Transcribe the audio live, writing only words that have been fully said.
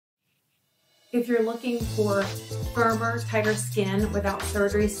If you're looking for firmer, tighter skin without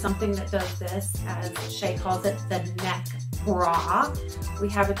surgery, something that does this, as Shay calls it, the neck bra, we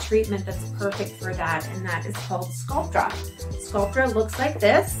have a treatment that's perfect for that, and that is called Sculptra. Sculptra looks like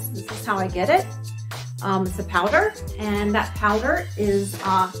this. This is how I get it. It's a powder, and that powder is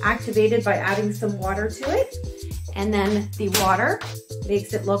activated by adding some water to it, and then the water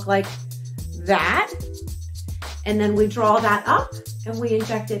makes it look like that, and then we draw that up and we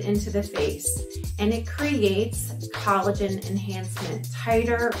inject it into the face, and it creates collagen enhancement,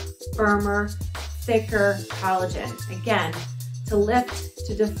 tighter, firmer, thicker collagen. Again, to lift,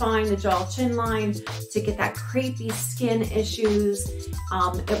 to define the jaw chin line, to get that crepey skin issues.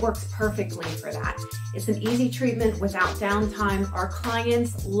 It works perfectly for that. It's an easy treatment without downtime. Our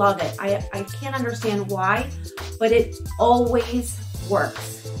clients love it. I can't understand why, but it always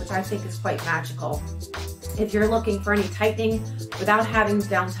works, which I think is quite magical. If you're looking for any tightening without having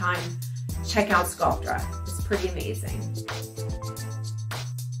downtime, check out Sculptra. It's pretty amazing.